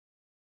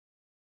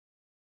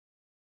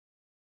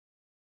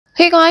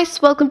Hey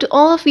guys, welcome to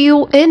all of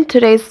you in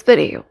today's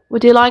video.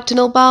 Would you like to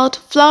know about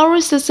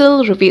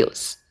Flowercicl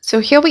Reviews? So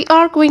here we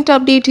are going to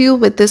update you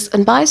with this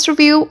unbiased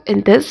review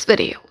in this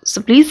video.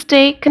 So please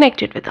stay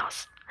connected with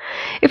us.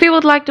 If you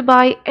would like to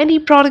buy any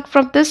product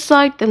from this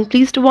site, then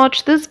please to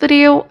watch this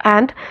video.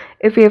 And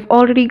if you have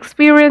already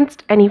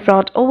experienced any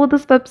fraud over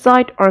this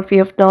website, or if you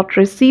have not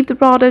received the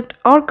product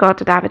or got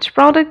a damaged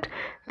product,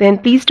 then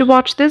please to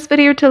watch this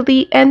video till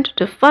the end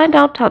to find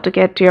out how to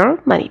get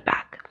your money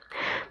back.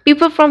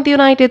 People from the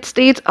United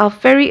States are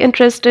very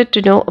interested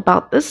to know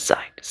about this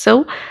site.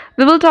 So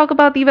we will talk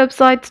about the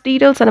website's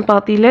details and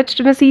about the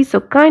legitimacy. So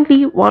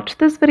kindly watch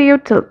this video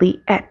till the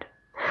end.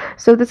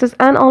 So this is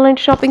an online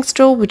shopping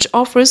store which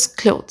offers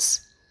clothes.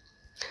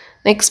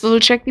 Next, we will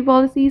check the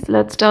policies.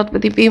 Let's start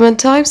with the payment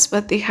types,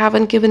 but they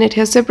haven't given it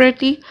here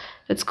separately.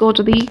 Let's go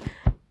to the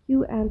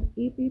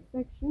Q&A page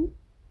section.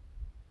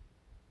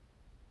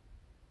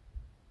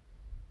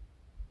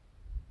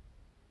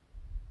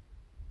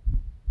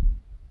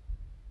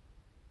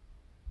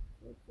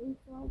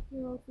 Inside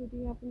here also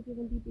they haven't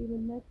given the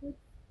payment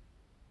methods.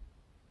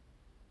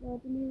 Now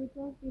to me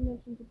returns they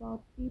mentioned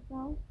about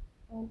PayPal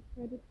and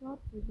credit card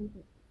version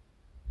purchase.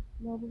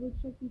 Now we will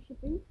check the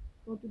shipping.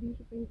 Go to the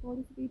shipping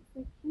policy page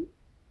section.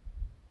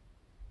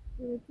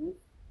 Here it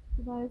is.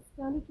 So by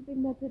standard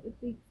shipping method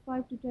it takes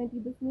 5 to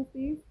 20 business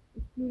days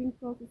excluding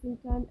processing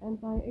time, and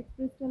by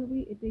express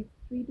delivery it takes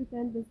 3 to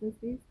 10 business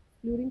days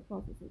excluding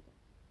processing time.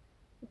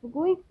 So for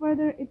going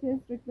further, it is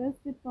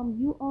requested from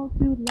you all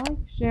to like,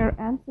 share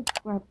and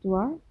subscribe to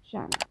our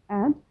channel.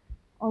 And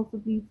also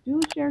please do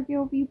share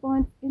your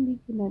viewpoints in the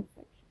comment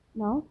section.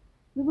 Now,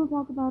 we will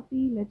talk about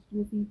the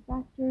legitimacy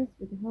factors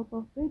with the help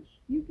of which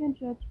you can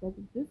judge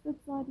whether this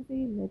website is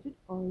a legit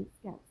or a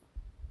scam site.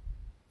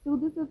 So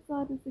this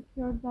website is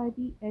secured by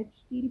the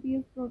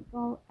HTTPS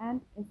protocol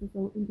and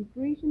SSL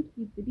integration to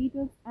keep the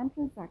details and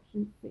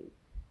transactions safe,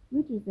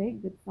 which is a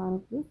good sign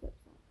of this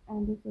website.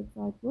 And this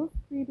website was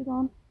created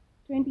on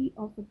 20th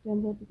of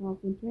September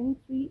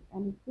 2023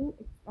 and it will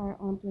expire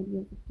on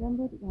 20th of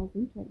September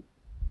 2020,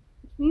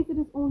 which means it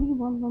is only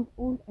 1 month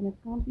old and it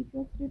can't be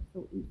trusted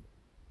so easily.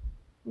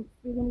 Next,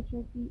 we're going to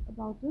check the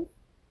About Us.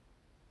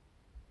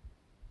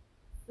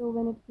 So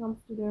when it comes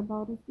to their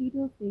About Us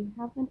details, they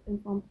haven't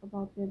informed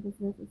about their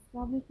business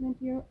establishment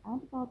here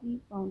and about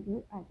the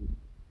founder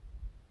identity.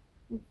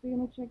 Next, we're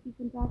going to check the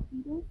contact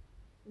details.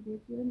 So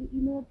they've given the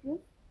email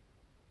address,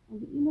 and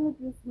the email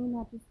address may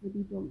matches with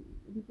the domain.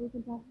 The full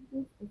contact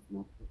details is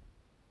not clear.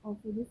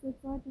 Also, this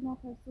website do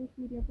not have social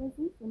media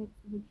presence. So next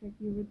we will check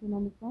the written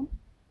and refund.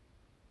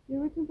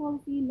 The written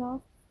policy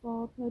lasts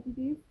for 30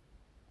 days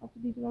after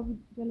the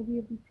delivery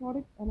of the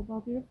product, and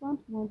about the refund,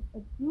 once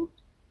approved,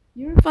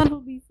 your refund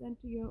will be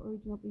sent to your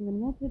original payment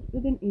method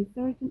within a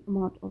certain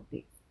amount of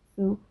days.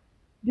 So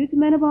do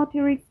comment about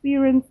your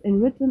experience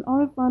in written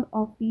or refund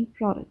of the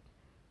product.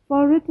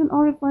 For written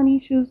or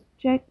refund issues,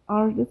 check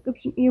our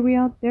description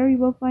area. There you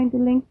will find the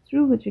link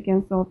through which you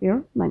can solve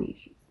your money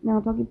issues. Now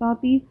talking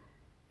about the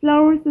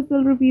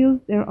Flowercicl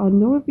Reviews, there are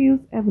no reviews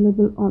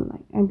available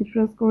online and the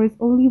trust score is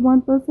only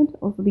 1%.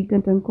 Also the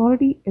content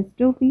quality is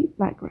totally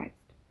plagiarized.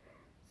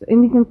 So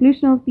in the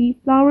conclusion of the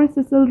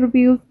Flowercicl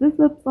Reviews, this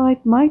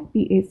website might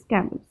be a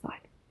scam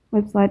website.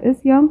 Website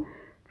is young,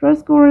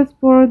 trust score is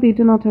poor, they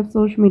do not have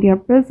social media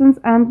presence,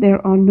 and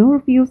there are no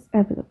reviews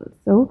available.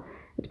 So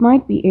it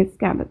might be a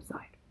scam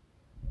website.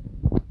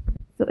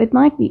 So it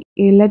might be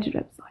a legit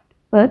website,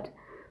 but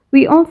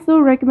we also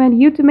recommend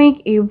you to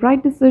make a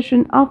right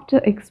decision after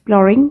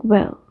exploring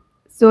well.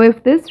 So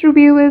if this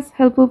review is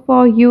helpful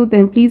for you,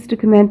 then please do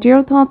comment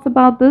your thoughts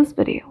about this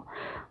video.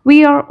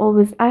 We are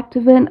always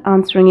active in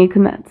answering your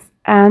comments.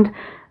 And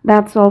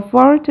that's all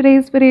for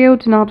today's video.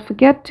 Do not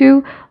forget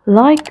to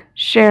like,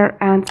 share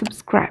and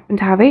subscribe, and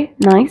have a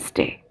nice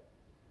day.